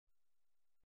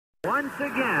Once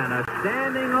again, a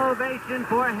standing ovation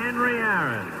for Henry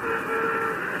Aaron.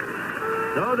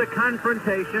 So the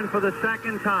confrontation for the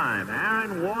second time.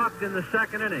 Aaron walked in the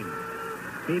second inning.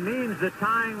 He means the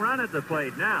tying run at the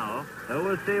plate now. So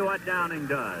we'll see what Downing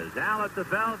does. Al at the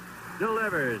belt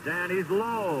delivers, and he's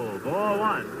low, ball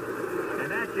one.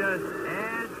 And that just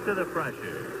adds to the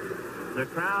pressure. The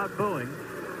crowd booing.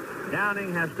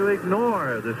 Downing has to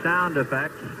ignore the sound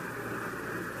effects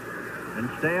and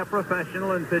stay a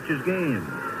professional and pitch his game.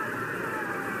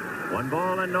 1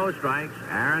 ball and no strikes.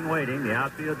 Aaron waiting. The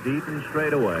outfield deep and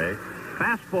straight away.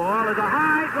 Fastball is a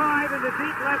high drive into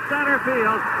deep left center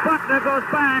field. Buckner goes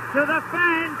back to the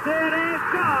fence. It is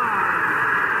gone.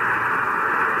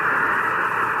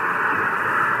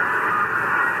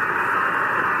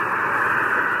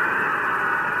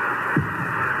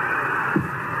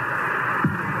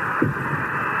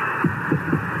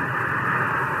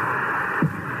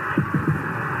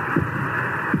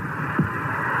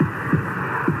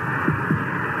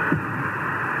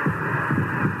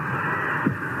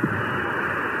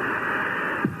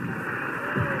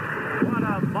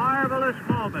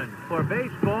 For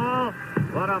baseball,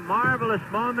 what a marvelous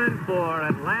moment for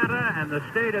Atlanta and the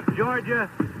state of Georgia.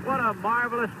 What a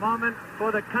marvelous moment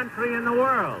for the country and the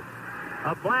world.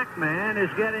 A black man is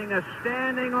getting a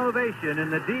standing ovation in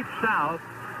the Deep South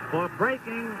for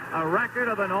breaking a record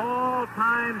of an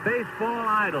all-time baseball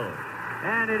idol.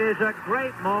 And it is a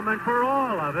great moment for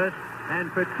all of us, and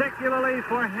particularly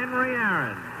for Henry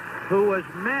Aaron, who was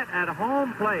met at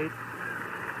home plate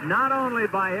not only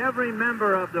by every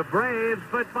member of the Braves,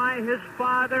 but by his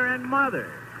father and mother.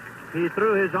 He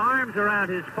threw his arms around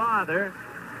his father,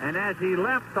 and as he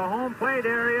left the home plate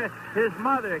area, his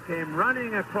mother came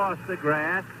running across the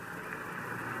grass,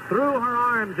 threw her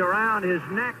arms around his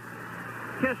neck,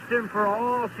 kissed him for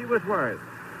all she was worth.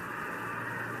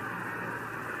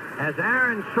 As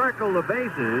Aaron circled the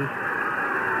bases,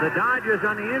 the Dodgers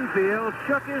on the infield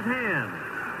shook his hand,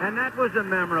 and that was a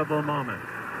memorable moment.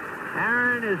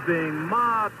 Aaron is being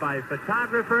mobbed by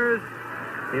photographers.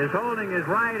 He is holding his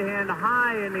right hand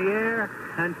high in the air,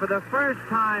 and for the first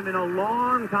time in a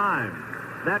long time,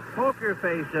 that poker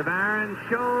face of Aaron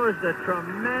shows the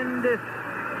tremendous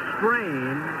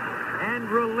strain and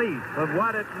relief of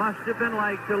what it must have been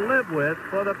like to live with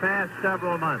for the past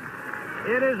several months.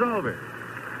 It is over.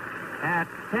 At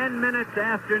 10 minutes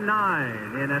after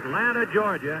 9 in Atlanta,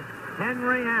 Georgia,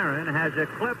 Henry Aaron has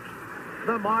eclipsed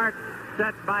the mark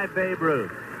set by Babe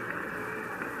Ruth.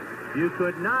 You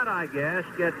could not, I guess,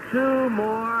 get two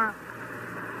more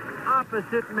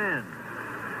opposite men.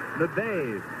 The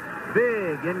Babe,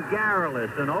 big and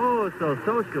garrulous and oh so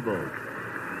sociable,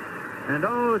 and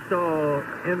oh so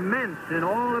immense in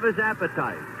all of his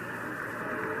appetite.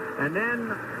 And then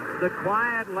the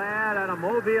quiet lad out of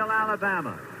Mobile,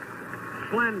 Alabama,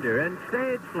 slender and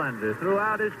stayed slender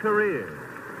throughout his career.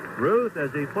 Ruth,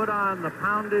 as he put on the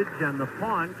poundage and the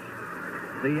paunch,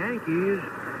 the Yankees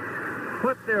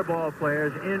put their ball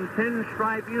players in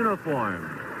pinstripe uniforms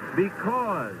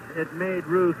because it made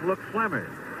Ruth look slimmer.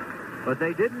 But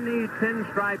they didn't need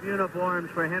pinstripe uniforms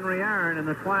for Henry Aaron in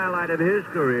the twilight of his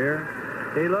career.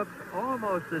 He looks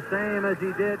almost the same as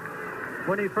he did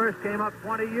when he first came up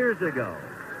 20 years ago.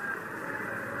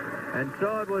 And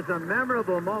so it was a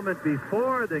memorable moment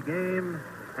before the game,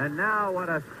 and now what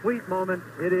a sweet moment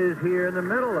it is here in the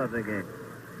middle of the game.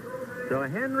 So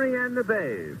Henry and the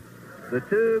Babe, the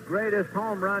two greatest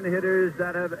home run hitters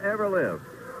that have ever lived.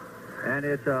 And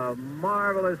it's a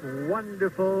marvelous,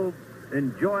 wonderful,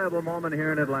 enjoyable moment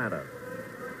here in Atlanta.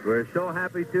 We're so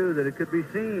happy, too, that it could be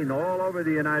seen all over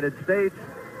the United States,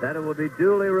 that it will be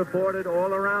duly reported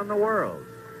all around the world.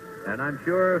 And I'm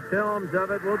sure films of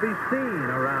it will be seen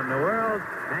around the world,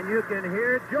 and you can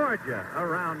hear Georgia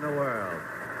around the world.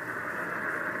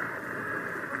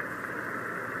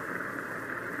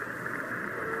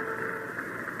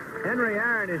 Henry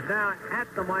Aaron is now at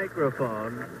the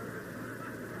microphone.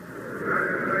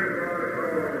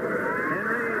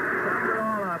 Henry summed it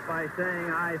all up by saying,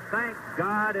 I thank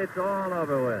God it's all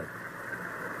over with.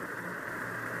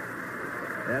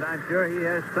 And I'm sure he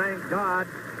has thanked God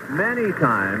many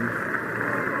times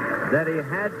that he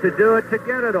had to do it to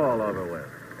get it all over with,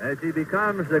 as he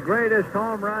becomes the greatest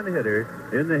home run hitter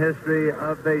in the history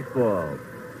of baseball.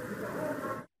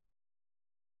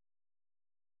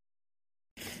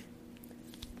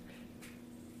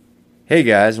 Hey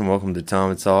guys, and welcome to Tom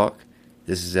and Talk.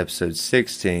 This is episode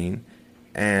 16,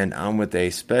 and I'm with a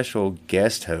special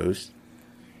guest host,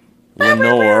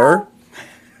 Lenore,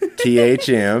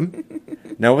 THM.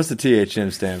 Now, what's the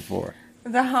THM stand for?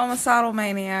 The Homicidal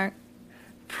Maniac.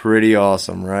 Pretty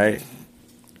awesome, right?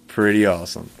 Pretty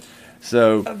awesome.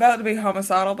 So About to be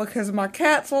homicidal because my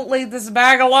cats won't leave this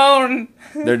bag alone.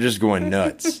 they're just going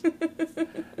nuts.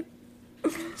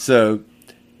 So,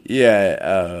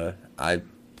 yeah, I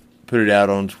put it out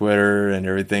on Twitter and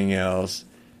everything else.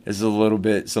 It's a little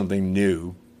bit something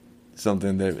new.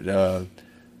 Something that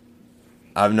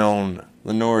I've known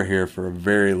Lenore here for a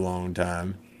very long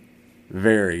time.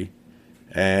 Very.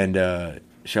 And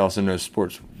she also knows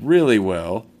sports really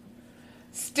well.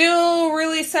 Still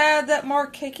really sad that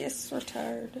Mark Hickes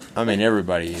retired. I mean,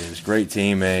 everybody is. Great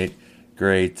teammate.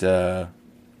 Great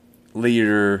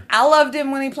leader. I loved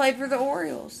him when he played for the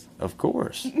Orioles. Of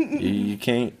course. you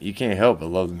can't help but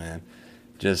love the man.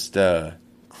 Just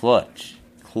clutch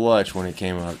when it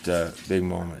came up to big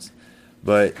moments.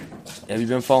 But have you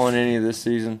been following any of this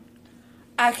season?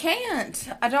 I can't.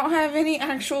 I don't have any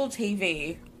actual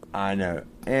TV. I know.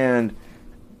 And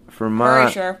for my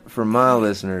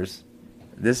listeners,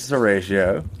 this is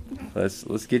Horatio.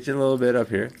 Let's get you a little bit up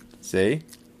here. See?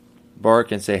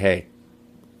 Bark and say hey.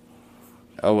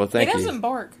 Oh, well, thank you. He doesn't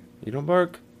bark. You don't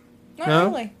bark? Not No?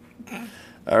 really.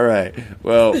 All right.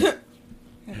 Well,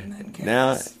 In that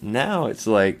case. now it's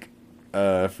like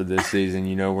for this season,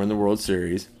 we're in the World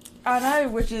Series. I know,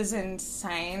 which is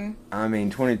insane. I mean,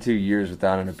 22 years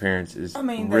without an appearance is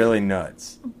they-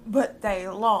 nuts. But they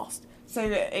lost. So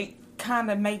it kind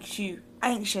of makes you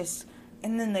anxious.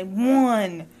 And then they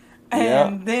won.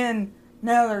 And then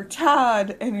now they're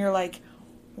tied. And you're like,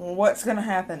 well, what's going to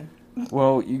happen?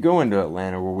 Well, you go into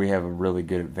Atlanta where we have a really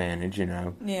good advantage,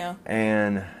 Yeah.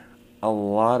 And a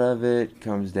lot of it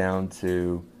comes down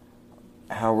to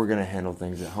how we're going to handle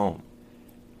things at home.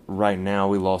 Right now,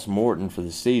 we lost Morton for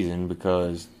the season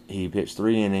because he pitched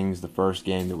 3 innings the first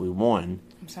game that we won.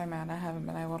 I'm so mad I haven't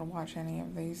been able to watch any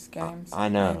of these games. I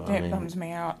know. It bums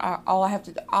me out. All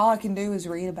I can do is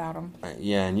read about them.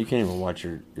 Yeah, and you can't even watch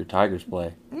your Tigers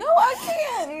play. No, I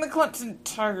can't. The Clemson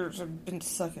Tigers have been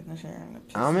sucking this year.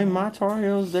 I mean, my Tar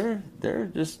Heels,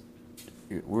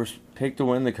 we're picked to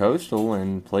win the Coastal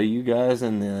and play you guys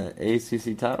in the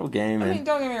ACC title game. I mean,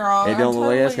 don't get me wrong. They don't look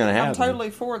like that's going to happen. I'm totally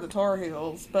for the Tar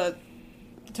Heels, but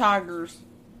the Tigers.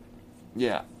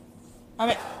 Yeah. I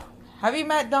mean, have you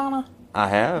met Donna? I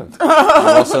have.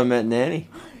 I've also met Nanny.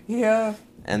 Yeah.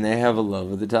 And they have a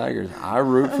love of the Tigers. I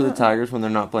root for the Tigers when they're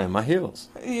not playing my Heels.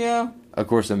 Yeah. Of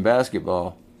course, in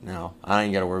basketball, no, I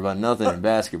ain't got to worry about nothing in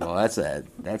basketball. That's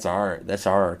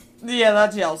our. Yeah,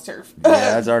 that's y'all's turf. Yeah,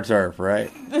 that's our turf, right?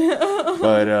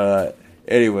 But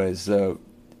anyways, so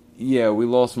yeah, we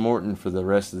lost Morton for the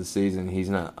rest of the season. He's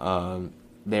not.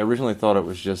 They originally thought it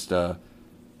was just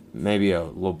maybe a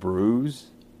little bruise,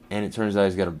 and it turns out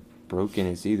he's got a broken.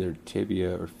 It's either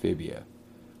tibia or fibia,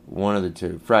 one of the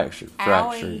two, fractured.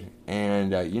 Owie.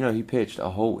 And he pitched a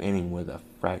whole inning with a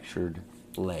fractured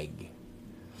leg.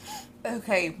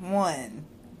 Okay, one.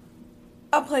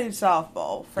 I played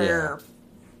softball for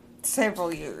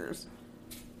several years.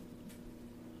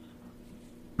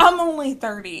 I'm only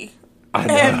 30. I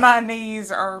know. And my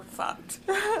knees are fucked.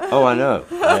 Oh, I know.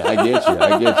 I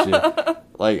get you.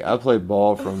 Like, I played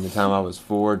ball from the time I was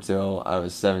 4 till I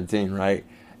was 17, right?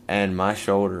 And my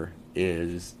shoulder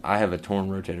I have a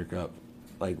torn rotator cuff.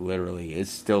 Like, literally,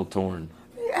 it's still torn.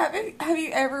 Have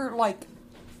you ever,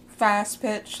 fast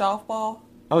pitch softball?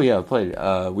 Oh, yeah, I played.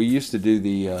 We used to do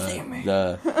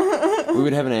we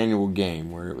would have an annual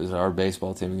game where it was our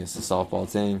baseball team against the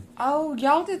softball team. Oh,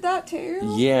 y'all did that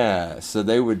too? Yeah, so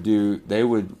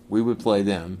we would play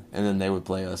them, and then they would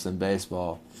play us in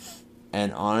baseball.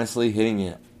 And honestly,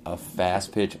 hitting a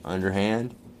fast pitch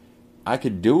underhand, I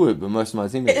could do it, but most of my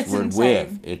teammates would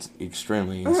whiff. It's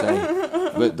extremely insane.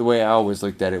 But the way I always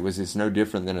looked at it was it's no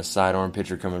different than a sidearm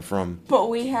pitcher coming from... But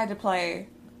we had to play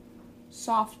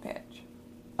soft pitch.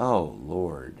 Oh,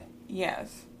 Lord.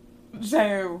 Yes.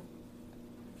 So...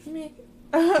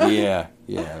 yeah.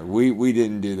 We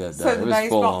didn't do that, though. So it was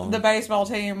full on. The baseball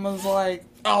team was like,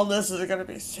 oh, this is going to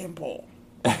be simple.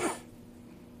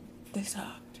 They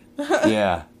sucked.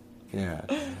 Yeah.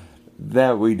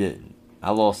 That we didn't. I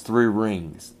lost 3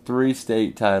 rings. 3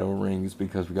 state title rings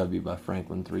because we got beat by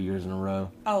Franklin 3 years in a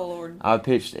row. Oh, Lord. I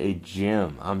pitched a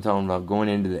gym. I'm talking about going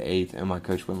into the 8th, and my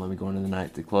coach wouldn't let me go into the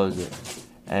 9th to close it.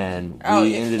 And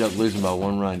we ended up losing by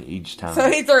 1 run each time. So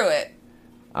he threw it.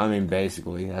 I mean,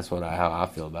 basically, that's how I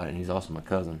feel about it. And he's also my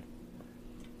cousin.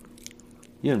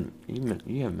 You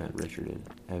haven't met Richard,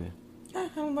 have you? I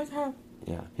don't like how.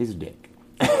 Yeah, he's a dick.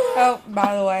 Oh,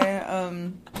 by the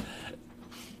way,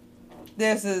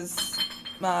 this is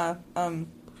my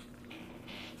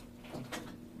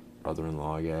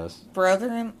brother-in-law, I guess.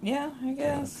 Brother, yeah, I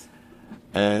guess.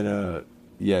 And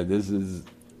this is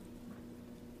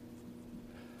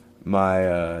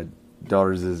my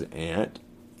daughter's aunt.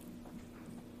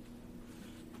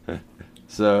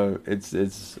 So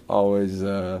it's always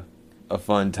a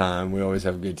fun time. We always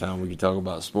have a good time. We can talk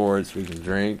about sports. We can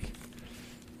drink.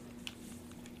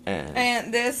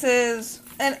 And this is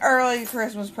an early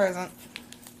Christmas present.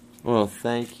 Well,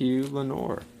 thank you,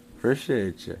 Lenore.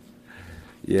 Appreciate you.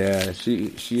 Yeah,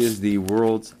 she is the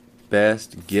world's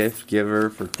best gift giver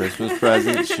for Christmas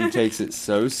presents. She takes it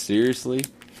so seriously.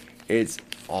 It's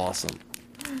awesome.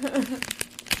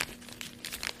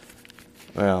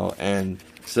 Well, and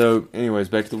so, anyways,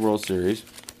 back to the World Series.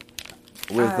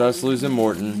 With us losing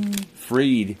Morton,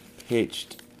 Fried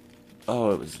pitched.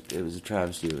 Oh, it was a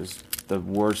travesty. It was the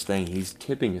worst thing. He's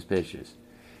tipping his pitches,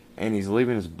 and he's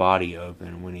leaving his body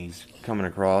open when he's coming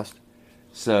across.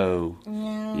 So,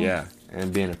 yeah,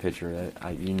 and being a pitcher,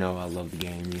 I love the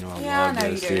game. I love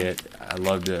to see it. I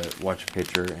love to watch a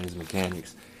pitcher and his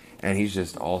mechanics, and he's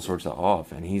just all sorts of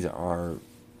off. And he's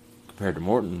compared to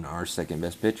Morton, our second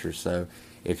best pitcher. So,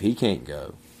 if he can't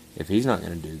go, if he's not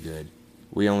going to do good,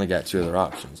 we only got two other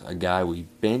options. A guy we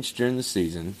benched during the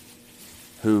season,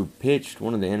 who pitched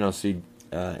one of the NLCS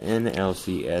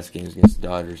games against the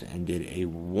Dodgers and did a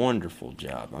wonderful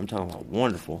job. I'm talking about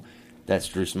wonderful. That's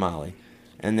Drew Smiley.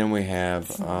 And then we have,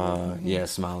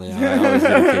 Smiley. I always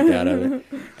get a kick out of it.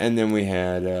 And then we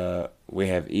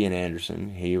have Ian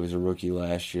Anderson. He was a rookie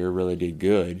last year, really did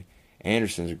good.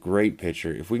 Anderson's a great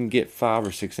pitcher. If we can get 5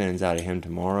 or 6 innings out of him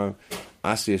tomorrow,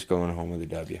 I see us going home with a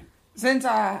W. Since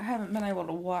I haven't been able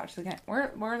to watch the game,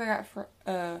 where they got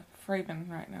Fraven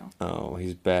right now? Oh,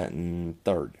 he's batting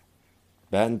third.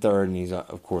 And he's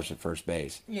of course at first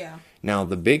base. Yeah. Now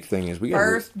the big thing is we got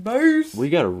to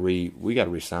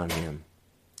re-sign him.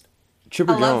 I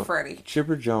love Freddie.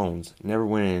 Chipper Jones never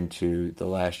went into the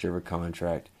last year of a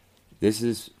contract. This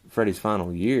is Freddie's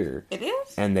final year. It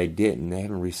is? And they didn't. They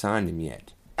haven't re-signed him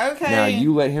yet. Okay. Now,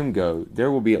 you let him go,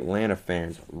 there will be Atlanta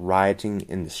fans rioting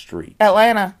in the street.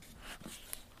 Atlanta.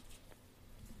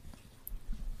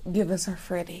 Give us our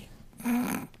Freddie.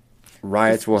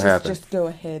 Riots will happen. Just go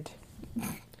ahead.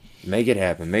 Make it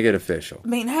happen. Make it official. I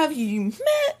mean, have you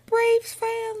met Braves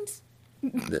fans?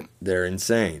 They're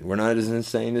insane. We're not as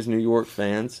insane as New York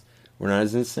fans. We're not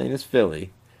as insane as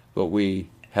Philly. But we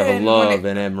have a love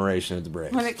and admiration of the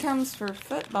Braves. When it comes for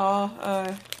football,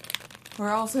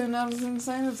 we're also not as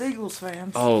insane as Eagles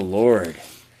fans. Oh, Lord.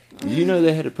 You know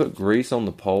they had to put grease on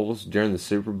the poles during the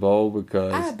Super Bowl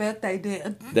because... I bet they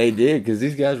did. They did, because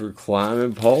these guys were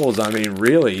climbing poles. I mean,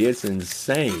 really, it's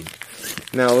insane.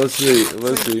 Now, let's see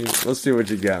what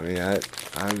you got me.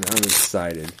 I'm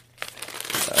excited.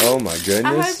 Oh, my goodness.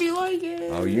 I hope you like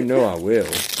it. Oh, you know I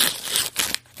will.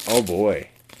 Oh, boy.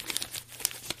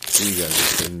 You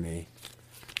guys are kidding me.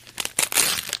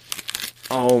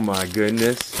 Oh, my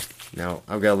goodness. Now,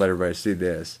 I've got to let everybody see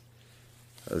this.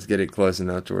 Let's get it close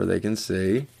enough to where they can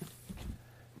see.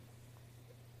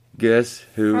 Guess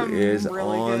who is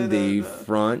on the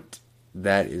front?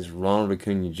 That is Ronald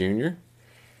Acuna Jr.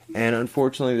 And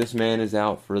unfortunately, this man is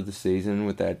out for the season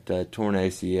with that torn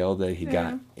ACL that he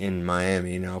got in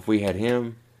Miami. Now, if we had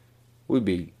him, we'd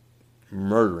be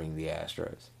murdering the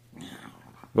Astros.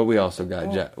 But we also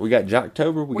got we got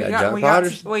Jocktober, we got Jock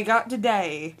Potters. We got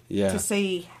today to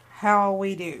see how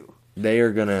we do. They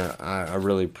are gonna. I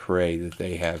really pray that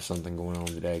they have something going on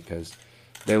today because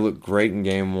they look great in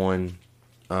Game 1.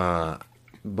 But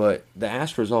the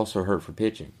Astros also hurt for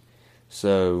pitching.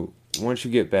 So once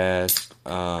you get past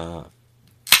Framber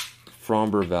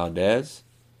Valdez,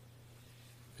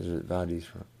 is it Valdez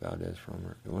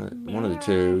Framber? One of the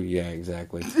two. Yeah,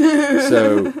 exactly.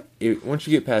 So once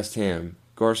you get past him,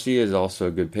 Garcia is also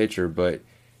a good pitcher, but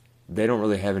they don't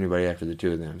really have anybody after the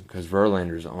two of them because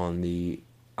Verlander's on the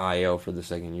IL for the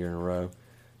second year in a row,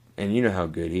 and you know how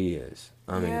good he is.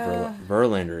 I mean,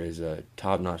 Verlander is a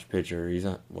top-notch pitcher. He's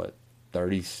on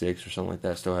 36 or something like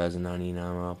that. Still has a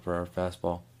 99-mile-per-hour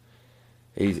fastball.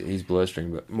 He's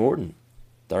blistering. But Morton,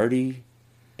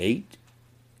 38,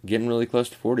 getting really close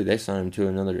to 40. They signed him to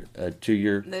another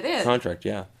 2-year contract.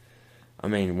 Yeah, I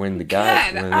mean when the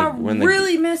guy I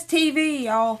really miss TV,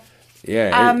 y'all.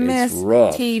 Yeah, I miss it's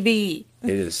rough. TV.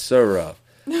 It is so rough,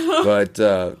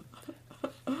 but.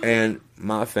 And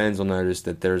my fans will notice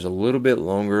that there's a little bit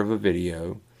longer of a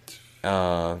video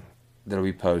that'll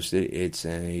be posted. It's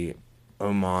a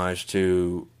homage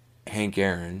to Hank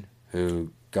Aaron,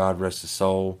 who, God rest his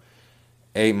soul,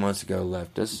 8 months ago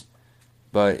left us.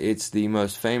 But it's the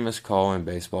most famous call in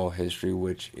baseball history,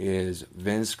 which is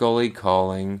Vin Scully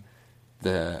calling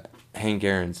the Hank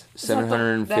Aaron's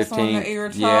 715. That's the one that you were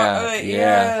talking yeah.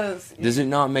 Yes. Does it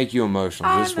not make you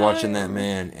emotional just watching that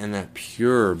man and that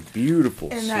pure, beautiful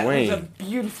swing? That was a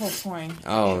beautiful swing.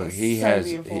 Oh, he has,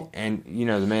 beautiful. and you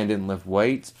know the man didn't lift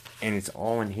weights, and it's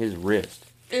all in his wrist.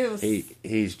 It was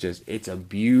he's just, it's a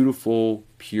beautiful,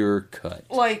 pure cut.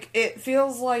 like, it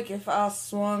feels like if I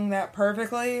swung that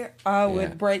perfectly, I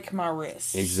would break my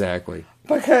wrist. Exactly.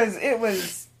 Because it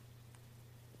was,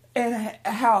 and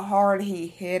how hard he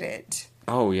hit it.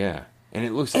 Oh, yeah. And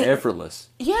it looks effortless.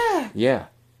 Yeah. Yeah.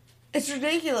 It's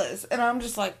ridiculous. And I'm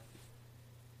just like,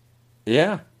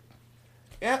 Yeah.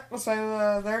 yep,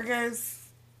 so there goes.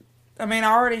 I mean,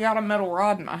 I already got a metal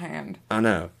rod in my hand. I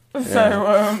know.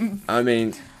 So, I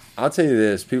mean, I'll tell you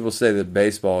this. People say that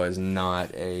baseball is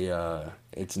not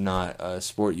it's not a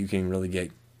sport you can really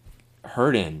get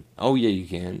hurt in. Oh, yeah, you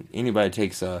can. Anybody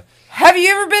takes a... have you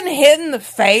ever been hit in the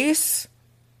face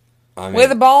I mean,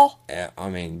 with a ball? I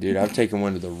mean, dude, I've taken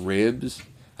one to the ribs.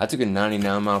 I took a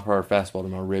 99-mile-per-hour fastball to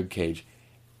my rib cage.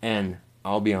 And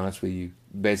I'll be honest with you,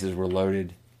 bases were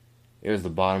loaded. It was the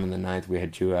bottom of the ninth. We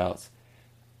had 2 outs.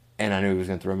 And I knew he was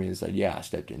going to throw me inside. Yeah, I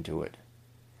stepped into it.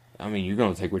 I mean, you're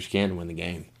going to take what you can to win the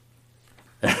game.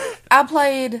 I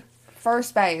played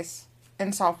first base in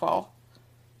softball.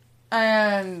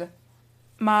 And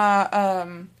my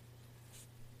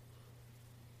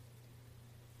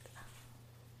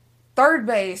third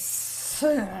base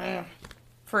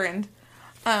friend,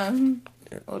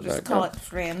 we'll just call it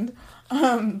friend,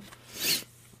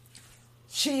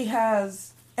 she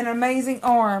has an amazing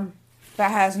arm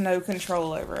that has no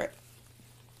control over it.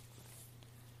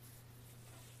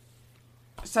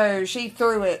 So she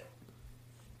threw it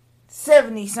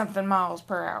 70-something miles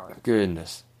per hour.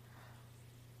 Goodness.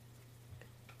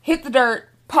 Hit the dirt,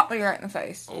 popped me right in the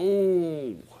face.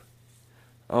 Oh.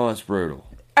 Oh, that's brutal.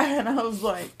 And I was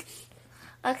like,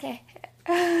 okay.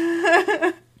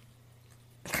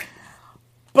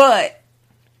 But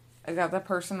I got that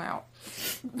person out.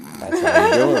 That's how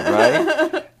you do it,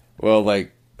 right? Well,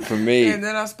 like, for me... And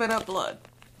then I spit up blood.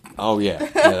 Oh, yeah. Yeah,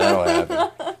 that'll happen.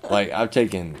 Like, I've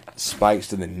taken spikes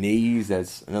to the knees.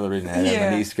 That's another reason I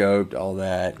had my knee scoped, all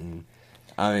that. And,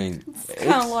 I mean... It's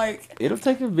kind of like... It'll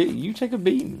take a beat. You take a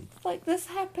beating. Like, this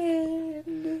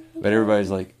happened. But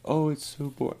everybody's like, oh, it's so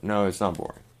boring. No, it's not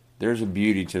boring. There's a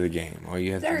beauty to the game. All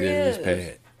you have to do is pay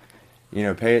it. You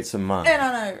know, pay it some mind. And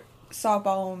I know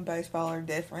softball and baseball are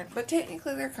different, but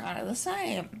technically they're kind of the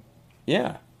same.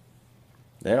 Yeah.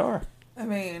 They are. I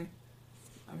mean,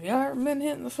 have you ever been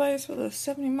hit in the face with a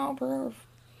 70-mile-per-hour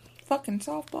fucking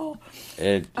softball?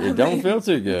 It don't feel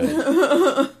too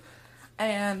good.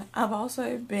 And I've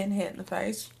also been hit in the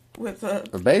face with a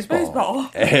baseball.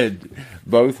 And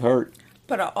both hurt.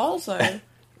 But I also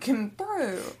can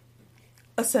throw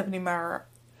a 70-mile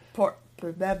blah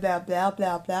blah blah blah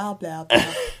blah blah blah.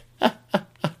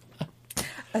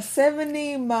 A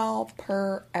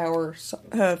 70-mile-per-hour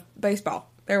baseball.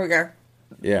 There we go.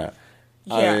 Yeah.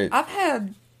 Yeah, I've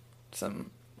had some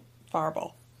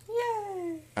Fireball.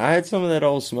 Yay! I had some of that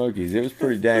Old Smokies. It was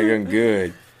pretty daggone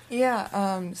good.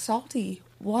 Yeah, salty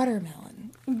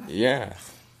watermelon. Yeah.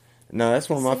 No, that's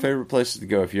one of my favorite places to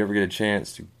go. If you ever get a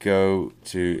chance to go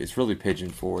to, it's really Pigeon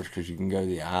Forge because you can go to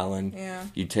the island. Yeah.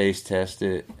 You taste test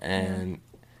it, and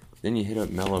then you hit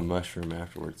up Mellow Mushroom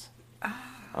afterwards.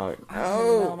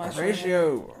 Horatio.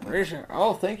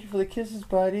 Oh, thank you for the kisses,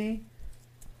 buddy.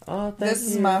 Oh, thank you. This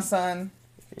is my son.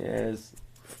 Yes,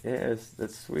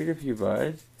 that's sweet of you,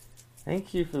 bud.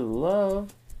 Thank you for the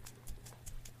love.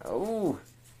 Oh,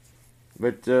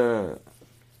 but all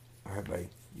right, buddy,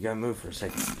 you gotta move for a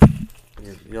second.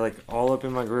 You're like all up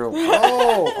in my grill.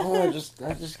 I just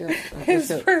got. His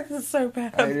breath is so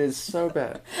bad. It is so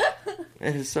bad.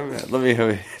 It is so bad. Let me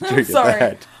drink it sorry.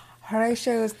 back.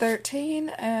 Horatio is 13,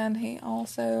 and he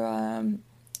also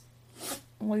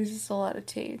loses a lot of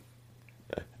teeth.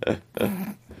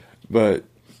 But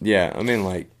yeah, I mean,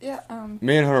 like,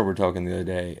 me and her were talking the other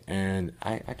day, and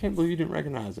I can't believe you didn't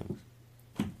recognize him.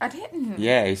 I didn't.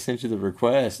 Yeah, he sent you the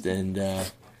request, and all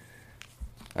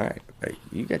right,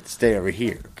 you got to stay over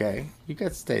here, okay? You got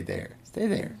to stay there. Stay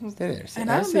there. And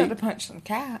I'm about to punch some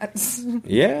cats.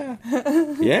 Yeah.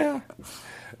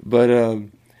 But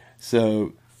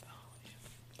so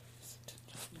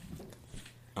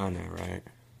I know, right?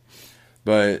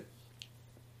 But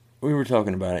we were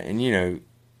talking about it, and you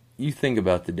think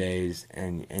about the days,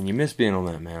 and you miss being on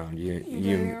that mound.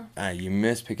 You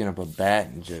miss picking up a bat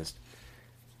and just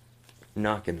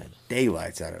knocking the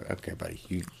daylights out of it. Okay, buddy,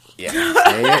 say it.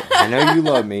 I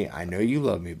know you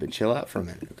love me, but chill out for a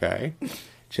minute, okay?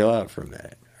 Chill out for a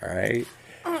minute, all right?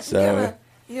 So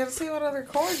you gotta see what other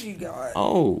cards you got.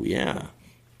 Oh yeah.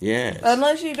 Yes.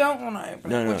 Unless you don't want to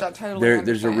open it, which I totally understand.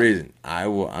 There's a reason.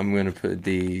 I'm going to put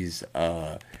these.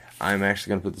 I'm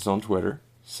actually going to put this on Twitter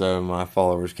so my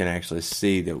followers can actually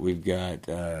see that we've got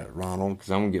Ronald, because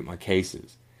I'm going to get my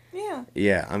cases. Yeah.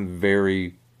 Yeah, I'm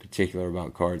very particular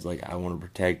about cards. Like, I want to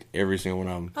protect every single one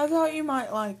of them. I thought you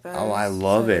might like that. Oh, I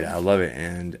love it. I love it.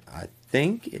 And I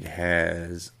think it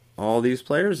has all these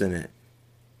players in it.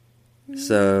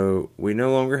 So, we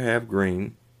no longer have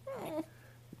Green.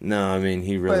 No, I mean,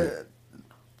 he really...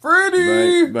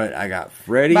 Freddie! But I got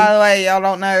Freddie. By the way, y'all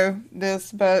don't know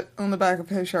this, but on the back of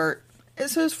his shirt, it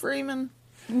says Freeman.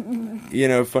 You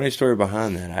know, funny story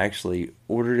behind that. I actually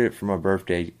ordered it for my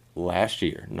birthday last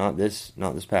year. Not this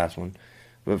past one,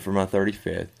 but for my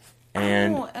 35th.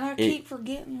 And I keep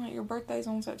forgetting that your birthday's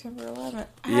on September 11th.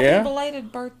 Happy Yeah.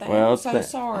 belated birthday. Well, I'm so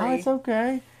sorry. Oh, it's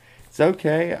okay. It's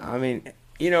okay. I mean,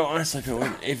 you know, honestly,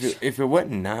 if it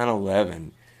wasn't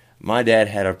 9/11, my dad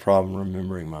had a problem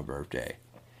remembering my birthday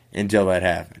until that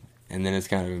happened. And then it's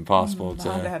kind of impossible to...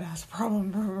 My dad has a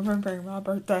problem remembering my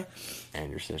birthday. And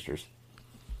your sister's.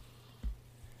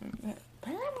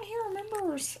 Apparently he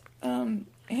remembers him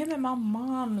and my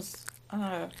mom's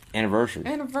Anniversary.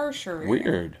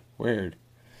 Weird.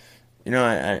 You know,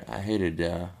 I hated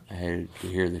to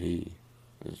hear that he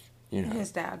was, you know...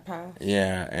 His dad passed.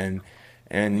 Yeah, and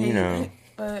you know,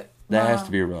 but that has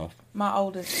to be rough. My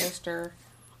oldest sister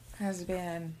has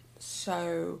been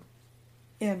so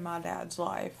in my dad's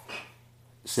life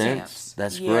since.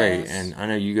 That's Yes. great. And I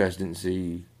know you guys didn't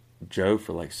see Joe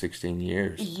for like 16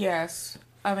 years. Yes.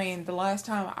 I mean, the last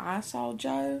time I saw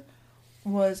Joe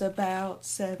was about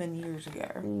 7 years ago.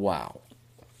 Wow.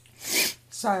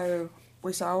 So,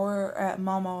 we saw her at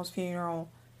Mama's funeral,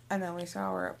 and then we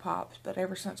saw her at Pop's. But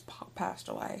ever since Pop passed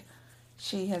away,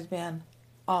 she has been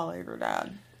all over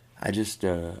Dad. I just,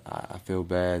 I feel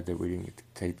bad that we didn't get to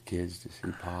take the kids to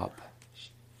see Pop.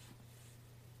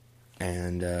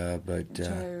 And, but...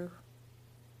 Joe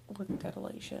looked at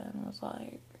Alicia and was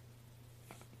like,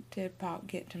 did Pop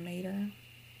get to meet her?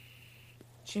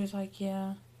 She was like,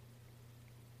 yeah.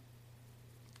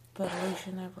 But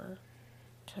Alicia never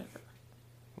took her.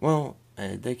 Well,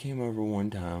 they came over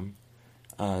one time.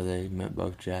 They met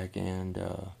both Jack and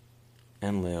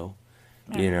Lil.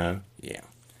 Yeah. You know, yeah.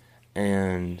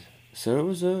 And so it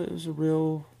was a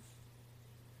real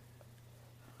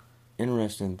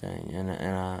interesting thing,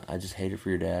 and I just hate it for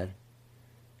your dad.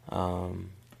 And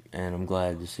I'm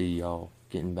glad to see y'all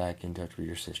getting back in touch with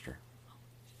your sister.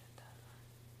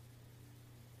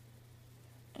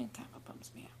 It kind of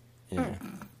bums me out. Yeah,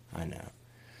 I know.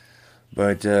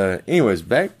 But anyways,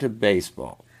 back to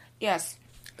baseball. Yes.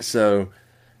 So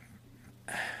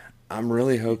I'm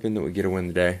really hoping that we get a win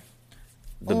today.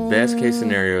 The best case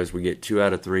scenario is we get 2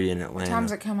 out of 3 in Atlanta. What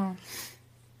time's it come on?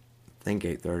 I think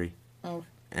 8:30. Oh.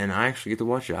 And I actually get to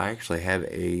watch it. I actually have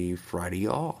a Friday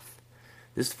off.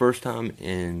 This is the first time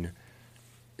in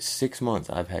 6 months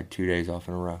I've had 2 days off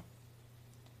in a row.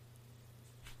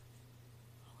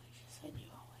 You said you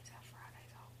always have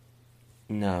Fridays off.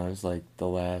 No, it's like the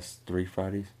last 3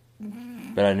 Fridays.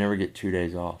 But I never get 2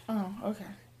 days off Oh, okay.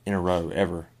 in a row,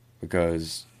 ever.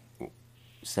 Because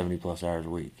 70 plus hours a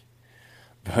week.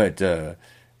 But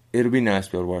it'll be nice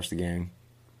to be able to watch the game.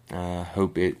 I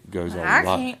hope it goes a lot. I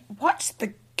can't watch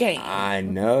the game. I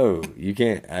know. You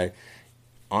can't.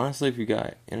 Honestly, if you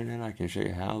got internet, I can show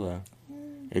you how, though.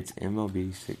 It's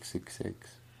MLB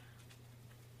 666.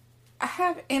 I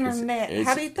have internet. It's-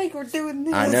 How do you think we're doing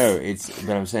this? I know.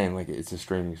 But I'm saying, like, it's a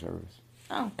streaming service.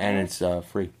 Oh. And it's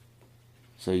free.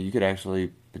 So you could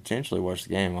actually potentially watch the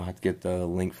game. I'll have to get the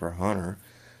link for Hunter.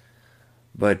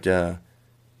 But, Tell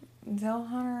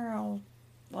Hunter I'll,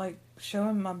 like, show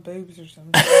him my boobs or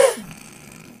something.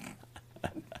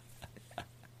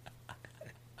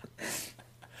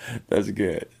 that's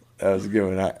good. That was a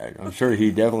good one. I'm sure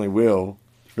he definitely will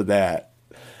for that.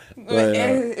 But,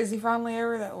 Is he finally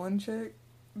over that one chick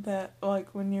that,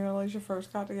 like, when you and Alicia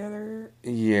first got together?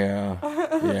 Yeah.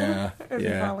 Yeah. Is he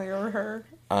finally over her?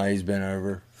 He's been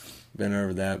over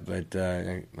that, but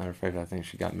matter of fact, I think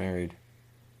she got married.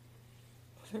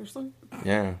 Seriously?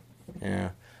 Yeah.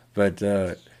 But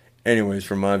anyways,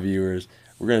 for my viewers,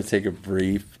 we're gonna take a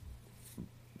brief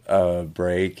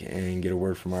break and get a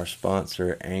word from our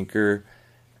sponsor, Anchor,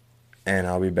 and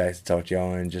I'll be back to talk to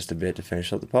y'all in just a bit to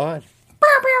finish up the pod.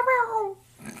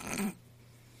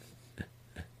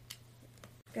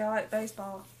 Yeah, I like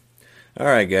baseball. All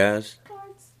right, guys.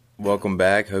 Welcome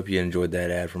back. Hope you enjoyed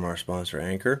that ad from our sponsor,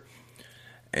 Anchor.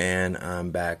 And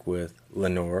I'm back with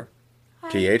Lenore,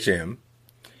 THM.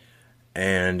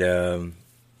 And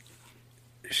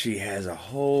she has a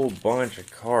whole bunch of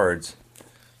cards.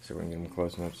 So we can get them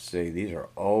close enough to see. These are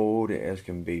old as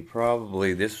can be.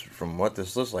 Probably this, from what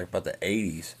this looks like, about the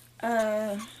 80s.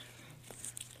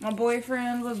 My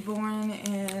boyfriend was born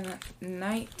in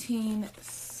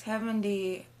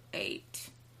 1978.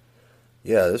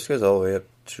 Yeah, this goes all the way up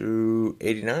to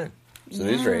 89. So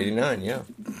these are 89, yeah.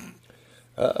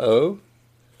 Uh-oh.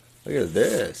 Look at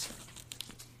this.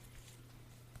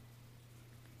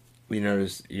 You know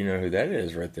who that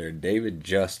is right there? David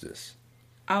Justice.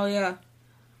 Oh, yeah.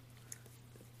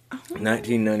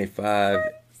 1995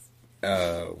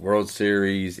 World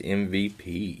Series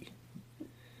MVP.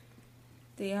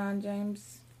 Deion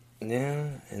James. Yeah,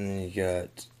 and then you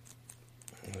got,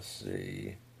 let's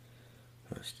see,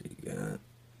 what do you got?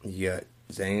 You got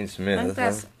Zane Smith. I think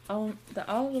that's all the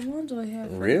ones we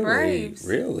have. Really? Braves.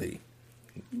 Really?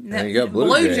 No, And you got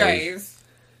Blue Jays. Jays.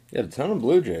 You have a ton of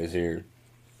Blue Jays here.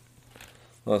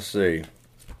 Let's see.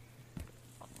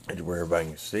 Where everybody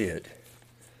can see it.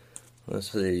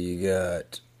 Let's see, you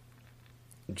got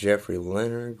Jeffrey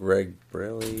Leonard, Greg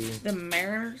Brelly. The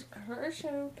Mariners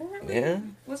show apparently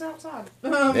was outside.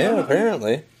 Yeah,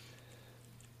 apparently.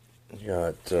 You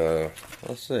got,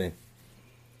 let's see.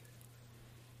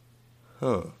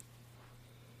 Huh.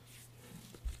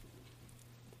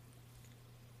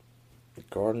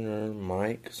 Gardner,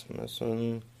 Mike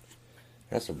Smithson.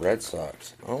 That's the Red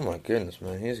Sox. Oh my goodness,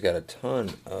 man. He's got a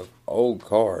ton of old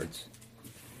cards.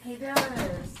 He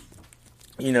does.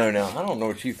 You know, now, I don't know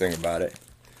what you think about it.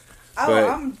 Oh, but,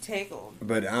 I'm tickled.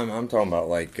 But I'm talking about,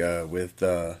 like, with,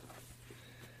 look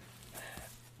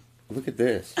at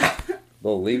this.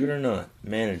 Believe it or not,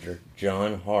 manager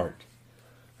John Hart.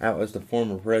 That was the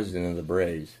former president of the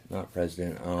Braves. Not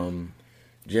president,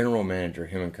 general manager,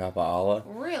 him and Kapa'ala.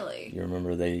 Really? You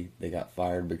remember they got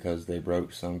fired because they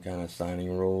broke some kind of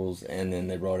signing rules, and then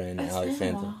they brought in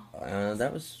Alexander.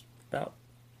 That was about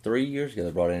 3 years ago.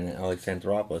 They brought in Alex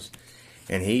Anthopoulos,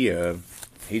 and he's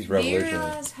revolutionary. Do you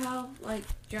realize how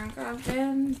drunk I've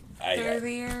been through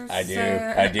the years? I do.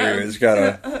 I do. It's kind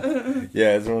of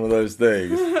it's one of those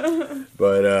things.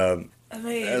 But I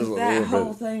mean, that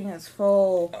whole thing is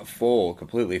full. Full,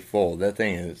 completely full. That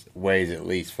thing weighs at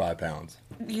least 5 pounds.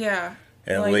 Yeah.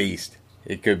 At least.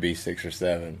 It could be 6 or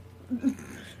 7.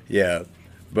 Yeah.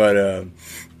 But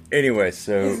anyway,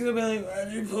 so he's gonna be like, "Why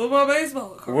did you pull my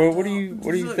baseball card?" Well, what do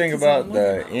you think about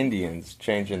the Indians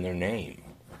changing their name?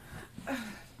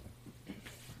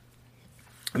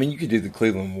 I mean, you could do the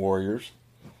Cleveland Warriors.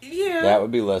 Yeah. That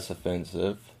would be less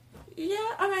offensive.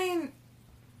 Yeah, I mean,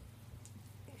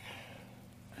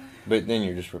 but then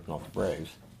you're just ripping off the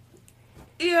Braves.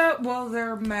 Yeah, well,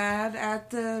 they're mad at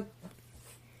the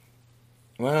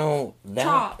Well,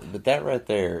 top. But that right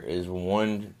there is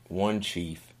one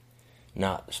chief,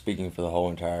 not speaking for the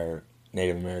whole entire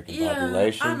Native American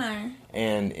population. I know.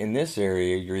 And in this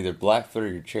area, you're either Blackfoot or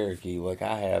you're Cherokee. Like,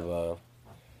 I have a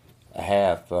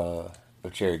half of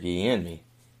Cherokee in me.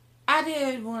 I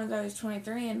did one of those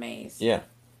 23andMe's. Yeah.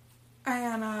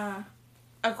 And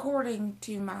according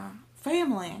to my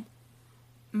family,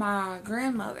 my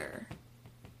grandmother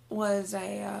was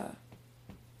a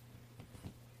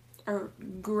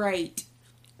great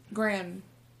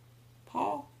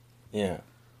grandpa. Yeah.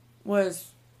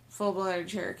 Was full-blooded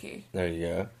Cherokee. There you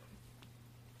go.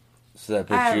 So that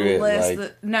puts you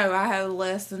at I have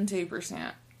less than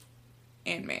 2%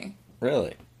 in me.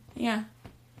 Really? Yeah.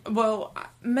 Well,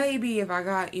 maybe if I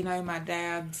got, my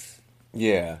dad's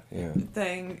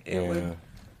thing, it would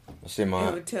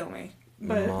it would tell me.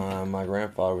 But my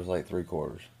grandfather was like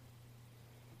 3/4.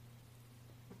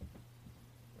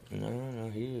 No,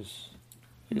 he was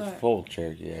full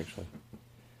Cherokee, actually.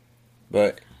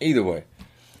 But either way,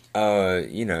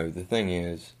 the thing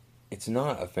is, it's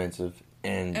not offensive.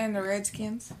 And the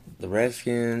Redskins? The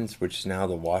Redskins, which is now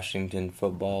the Washington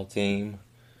football team.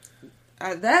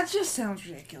 That just sounds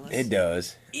ridiculous. It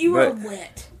does. You are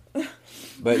wet.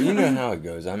 But you know how it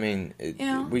goes. I mean,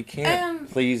 we can't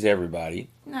please everybody.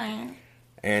 No.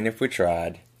 And if we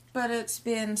tried. But it's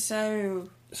been so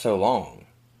long.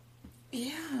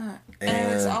 Yeah.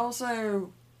 And it's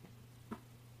also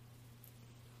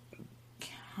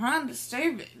kind of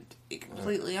stupid, to be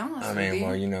completely honest with you.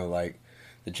 Well, like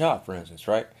the Chop, for instance,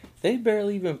 right? They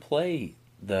barely even play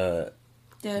the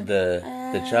Chop.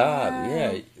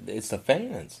 Yeah, it's the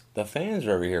fans. The fans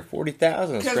are over here,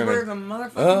 40,000. Because we're the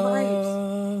motherfucking Braves.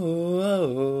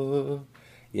 Oh,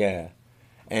 yeah.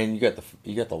 And you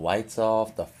got the lights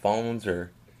off. The phones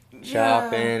are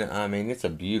chopping. I mean, it's a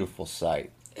beautiful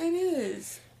sight. It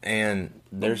is. And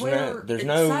we're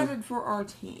excited for our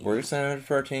team. We're excited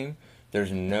for our team.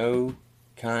 There's no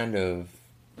kind of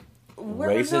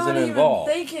racism not even involved.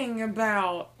 Thinking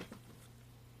about.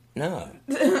 No.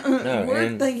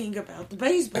 We're thinking about the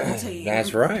baseball team.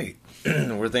 That's right.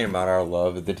 We're thinking about our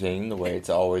love of the team, the way it's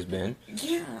always been.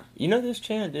 Yeah. This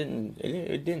chant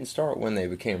didn't start when they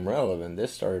became relevant.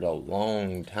 This started a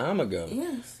long time ago.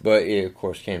 Yes. But it, of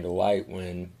course, came to light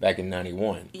back in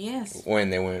 '91. Yes. When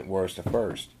they went worst to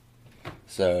first.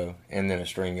 So, and then a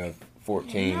string of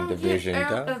 14 division Get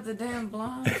out titles. of the damn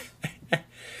blind.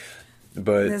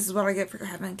 But This is what I get for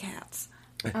having cats.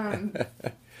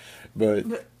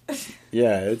 but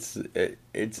yeah,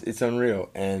 it's unreal.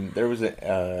 And there was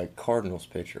a Cardinals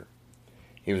pitcher.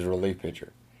 He was a relief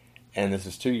pitcher. And this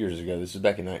is 2 years ago. This is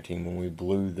back in 19 when we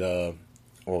blew the,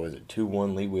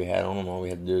 2-1 lead we had on them. All we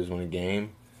had to do was win a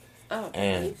game. Oh,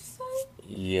 And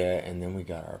yeah, and then we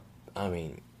got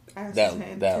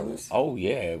oh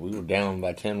yeah, we were down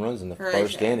by 10 runs in the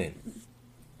first inning.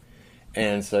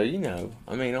 And so,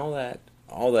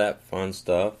 all that fun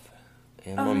stuff.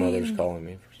 And my mother's calling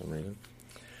me for some reason.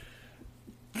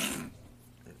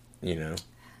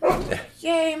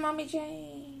 Yay, Mommy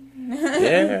Jane.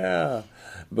 Yeah.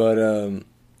 But,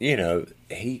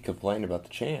 he complained about the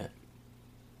chant.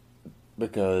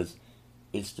 Because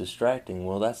it's distracting.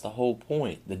 Well, that's the whole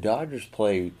point. The Dodgers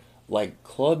play like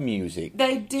club music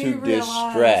to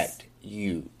distract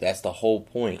you. That's the whole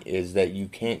point, is that you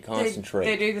can't concentrate.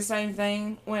 They do the same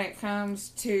thing when it comes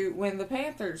to when the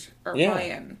Panthers are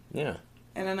playing. Yeah.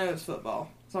 And I know it's football.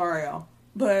 Sorry, y'all.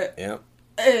 But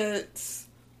it's...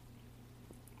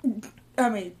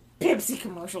 Pepsi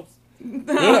commercials.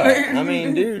 Yeah,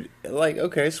 dude,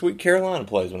 okay, Sweet Carolina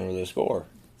plays whenever they score.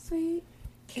 Sweet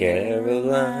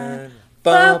Carolina.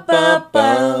 Ba, ba,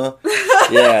 ba.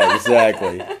 Yeah,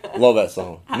 exactly. Love that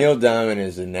song. Neil Diamond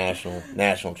is a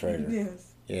national treasure.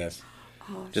 Yes.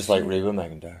 Oh, just like Reba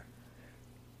McEntire.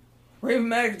 Reba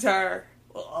McEntire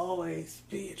will always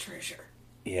be a treasure.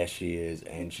 Yes, she is,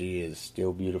 and she is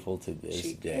still beautiful to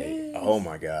this day. Is. Oh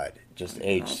my God, just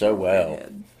aged so well.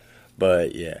 Redhead.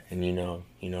 But yeah, and I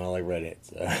like redheads.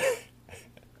 So.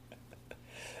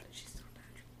 She's so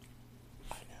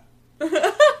natural. I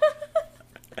know.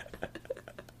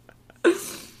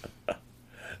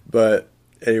 But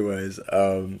anyways,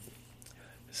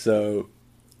 so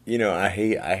I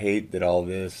hate that all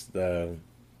this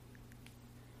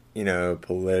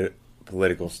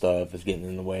political stuff is getting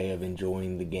in the way of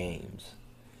enjoying the games.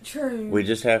 True. We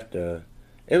just have to.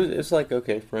 It's like,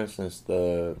 okay, for instance,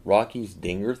 the Rockies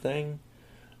Dinger thing.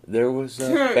 There was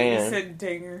a fan. You said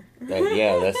Dinger.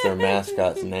 That's their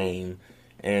mascot's name,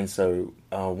 and so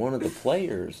one of the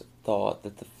players thought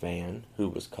that the fan who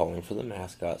was calling for the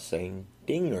mascot saying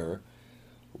Dinger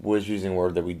was using a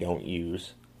word that we don't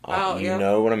use. You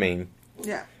know what I mean?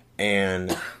 Yeah.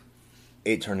 And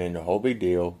it turned into a whole big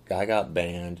deal. Guy got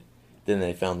banned. Then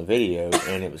they found the video,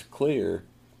 and it was clear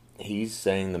he's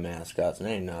saying the mascot's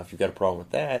name. Now, if you've got a problem with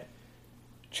that,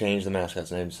 change the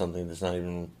mascot's name to something that's not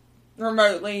even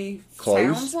remotely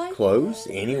close,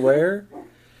 anywhere.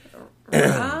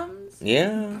 Rhymes?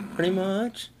 Yeah, pretty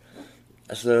much.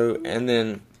 So, and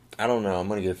then, I don't know, I'm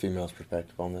going to get a female's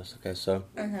perspective on this, okay? So,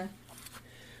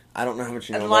 I don't know how much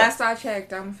you know about... Last I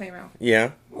checked, I'm a female.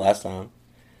 Yeah, last time.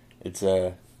 It's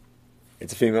a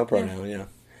female pronoun, yeah.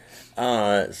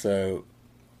 So,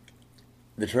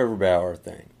 the Trevor Bauer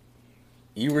thing.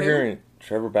 You were hearing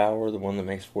Trevor Bauer, the one that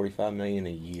makes $45 million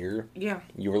a year? Yeah.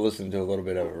 You were listening to a little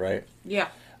bit of it, right? Yeah.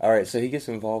 All right, so he gets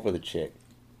involved with a chick.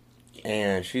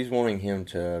 And she's wanting him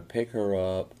to pick her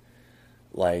up,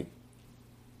 like,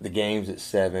 the game's at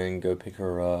 7, go pick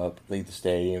her up, leave the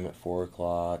stadium at 4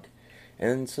 o'clock.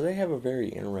 And so they have a very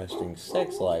interesting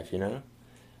sex life,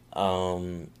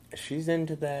 She's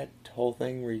into that whole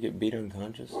thing where you get beat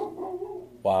unconscious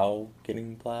while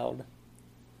getting plowed.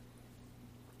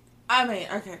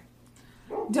 Okay.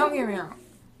 Don't get me wrong.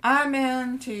 I'm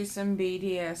into some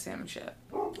BDSM shit.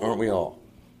 Aren't we all?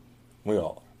 We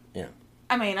all, yeah.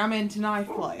 I'm into knife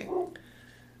play.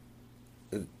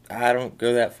 I don't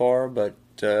go that far, but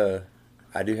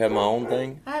I do have my own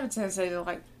thing. I have a tendency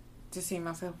to see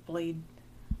myself bleed.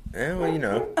 Yeah,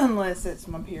 well, Unless it's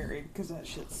my period, because that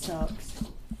shit sucks.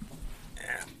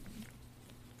 Yeah.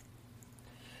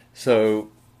 So,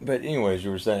 but anyways,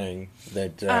 you were saying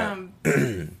that...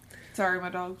 Sorry, my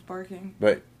dog's barking.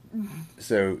 But,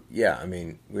 so, yeah,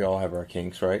 we all have our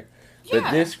kinks, right? Yeah.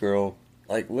 But this girl,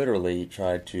 literally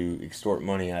tried to extort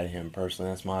money out of him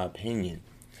personally. That's my opinion.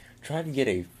 Tried to get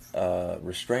a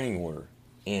restraining order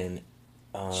in...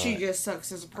 she just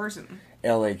sucks as a person.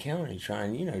 L.A. County,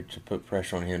 trying, to put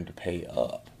pressure on him to pay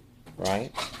up,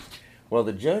 right? Well,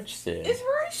 the judge said... Is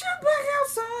Horatio back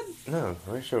outside? No,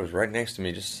 Horatio was right next to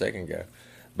me just a second ago.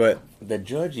 But the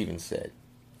judge even said,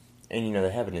 and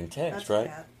they have it in text, right?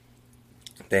 Bad.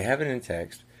 They have it in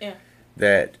text. Yeah.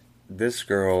 That this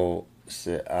girl,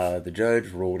 the judge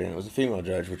ruled in, it was a female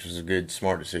judge, which was a good,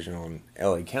 smart decision on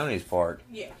L.A. County's part.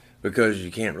 Yeah. Because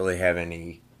you can't really have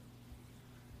any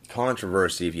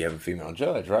controversy if you have a female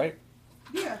judge, right?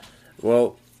 Yeah.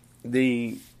 Well,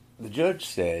 the judge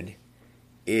said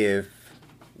if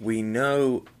we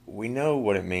know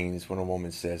what it means when a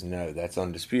woman says no. That's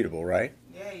undisputable, right?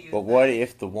 Yeah, But what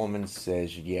if the woman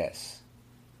says yes?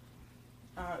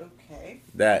 Okay.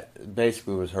 That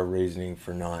basically was her reasoning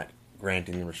for not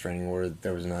granting the restraining order. That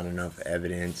there was not enough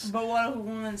evidence. But what if a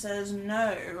woman says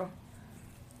no?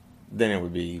 Then it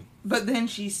would be... But then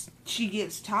she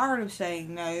gets tired of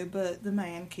saying no, but the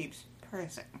man keeps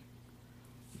pressing.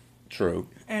 True.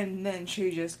 And then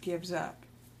she just gives up.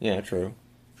 Yeah, true.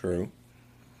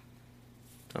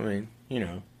 I mean,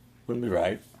 wouldn't be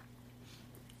right.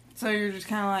 So you're just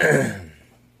kind of like,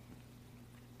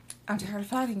 I'm tired of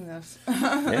fighting this.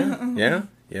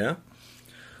 Yeah.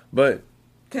 But...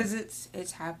 Because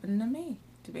it's happened to me,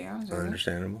 to be honest with you.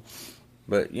 Understandable.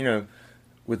 But,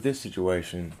 with this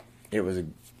situation, it was a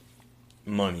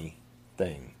money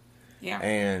thing. Yeah.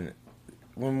 And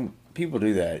when people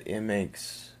do that, it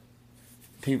makes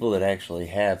people that actually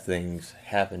have things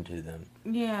happen to them.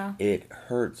 Yeah. It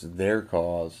hurts their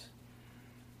cause.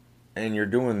 And you're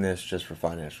doing this just for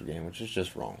financial gain, which is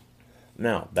just wrong.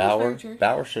 Now, Bauer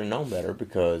should have known better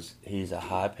because he's a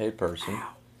high-paid person.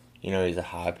 He's a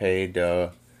high-paid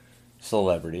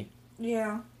celebrity.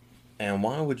 Yeah. And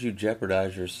why would you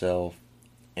jeopardize yourself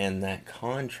and that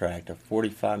contract of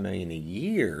 $45 million a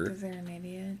year? Because they're an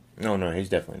idiot. No, he's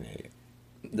definitely an idiot.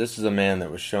 This is a man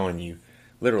that was showing you,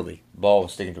 literally, ball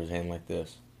was sticking to his hand like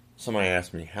this. Somebody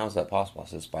asked me, how's that possible? I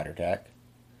said, spider tack.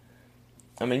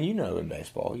 I mean, in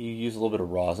baseball, you use a little bit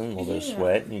of rosin, a little bit of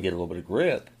sweat, and you get a little bit of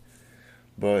grip.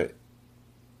 But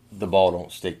the ball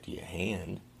don't stick to your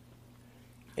hand.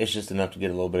 It's just enough to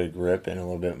get a little bit of grip and a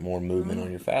little bit more movement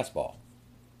on your fastball.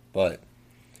 But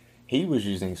he was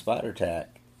using spider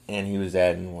tack, and he was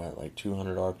adding,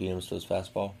 200 RPMs to his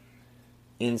fastball?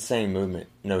 Insane movement.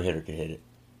 No hitter could hit it.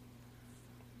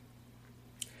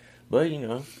 But,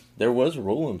 there was a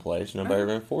rule in place. Nobody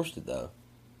ever enforced it, though.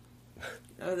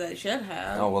 Oh, they should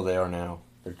have. Oh, well, they are now.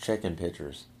 They're checking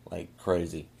pitchers like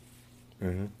crazy.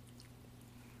 Mm-hmm.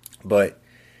 But...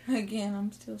 Again,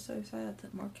 I'm still so sad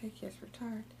that Marquez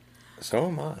retired. So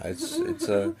am I. It's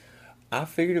I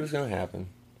figured it was going to happen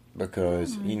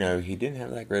because, he didn't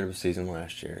have that great of a season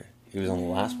last year. He was on the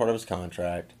last part of his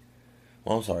contract.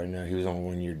 Well, I'm sorry, no, he was on a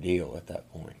 1-year deal at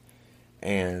that point.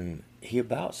 And he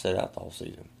about set out the whole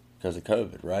season because of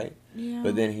COVID, right? Yeah.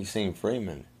 But then he seen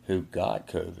Freeman, who got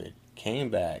COVID, came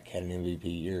back, had an MVP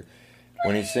year.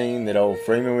 When he seen that old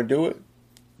Freeman would do it,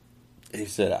 he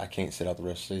said, I can't sit out the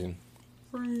rest of the season.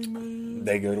 Freeman.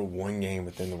 They go to one game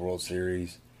within the World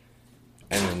Series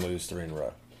and then lose 3 in a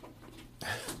row.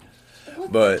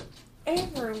 But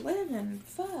ever living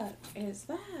fuck is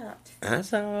that?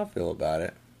 That's how I feel about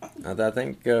it. I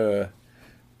think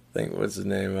what's his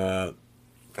name?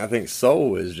 I think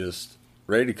Soul is just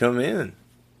ready to come in.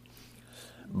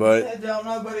 But don't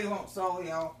nobody want Soul,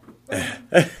 y'all.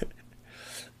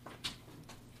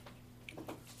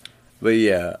 But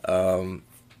yeah,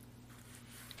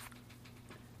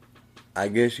 I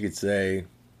guess you could say.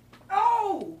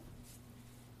 Oh!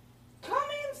 Come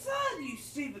inside, you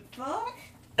stupid fuck!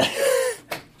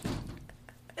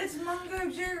 It's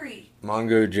Mongo Jerry.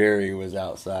 Mongo Jerry was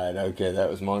outside. Okay, that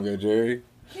was Mongo Jerry?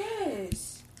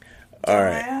 Yes. All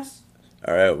right.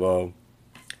 All right, well,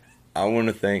 I want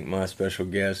to thank my special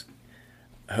guest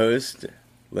host,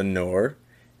 Lenore,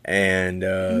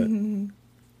 and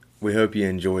we hope you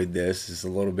enjoyed this. It's a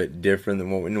little bit different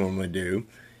than what we normally do,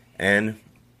 and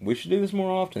we should do this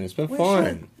more often. It's been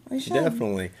fun. We should.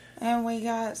 Definitely. And we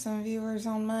got some viewers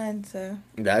on mine, so.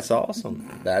 That's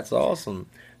awesome. That's awesome.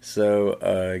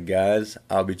 So, guys,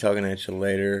 I'll be talking at you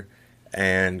later,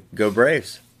 and go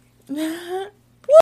Braves.